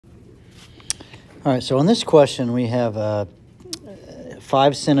All right, so on this question, we have a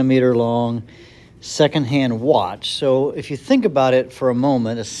 5 centimeter long second-hand watch. So if you think about it for a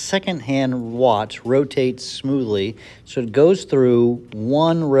moment, a second-hand watch rotates smoothly, so it goes through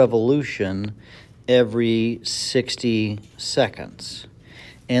one revolution every 60 seconds.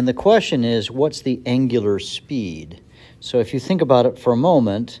 And the question is, what's the angular speed? So if you think about it for a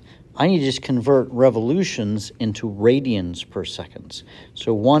moment, I need to just convert revolutions into radians per second.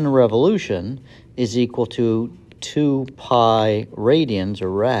 So one revolution is equal to 2 pi radians, or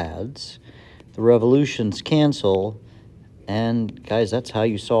rads. The revolutions cancel, and guys, that's how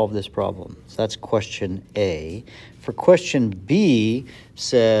you solve this problem. So that's question A. For question B,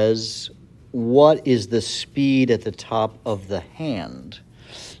 says, what is the speed at the top of the hand?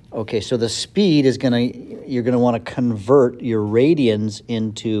 Okay, so the speed is you're gonna want to convert your radians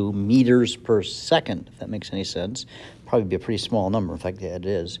into meters per second, if that makes any sense. Probably be a pretty small number. In fact, yeah, it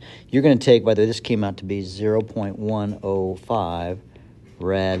is. You're going to take, by the way, this came out to be 0.105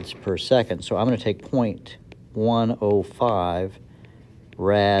 rads per second. So I'm going to take 0.105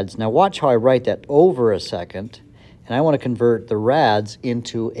 rads. Now watch how I write that over a second. And I want to convert the rads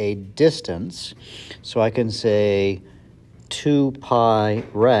into a distance. So I can say 2 pi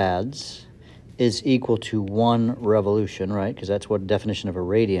rads is equal to 1 revolution, right? Because that's what definition of a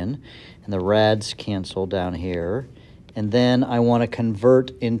radian. And the rads cancel down here. And then I want to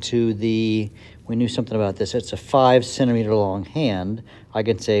convert into we knew something about this. It's a 5 centimeter long hand. I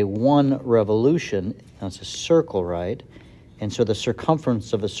can say 1 revolution. Now it's a circle, right? And so the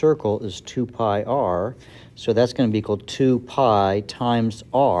circumference of a circle is 2 pi r. So that's going to be equal to 2 pi times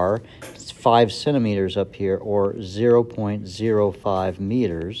r. It's 5 centimeters up here, or 0.05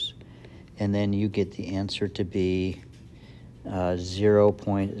 meters. And then you get the answer to be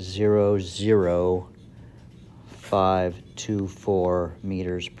 0.00524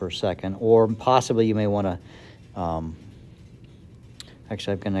 meters per second. Or possibly you may want to,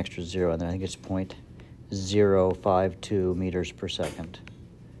 actually I've got an extra 0 in there. I think it's 0.052 meters per second.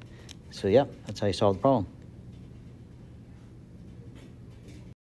 So yeah, that's how you solve the problem.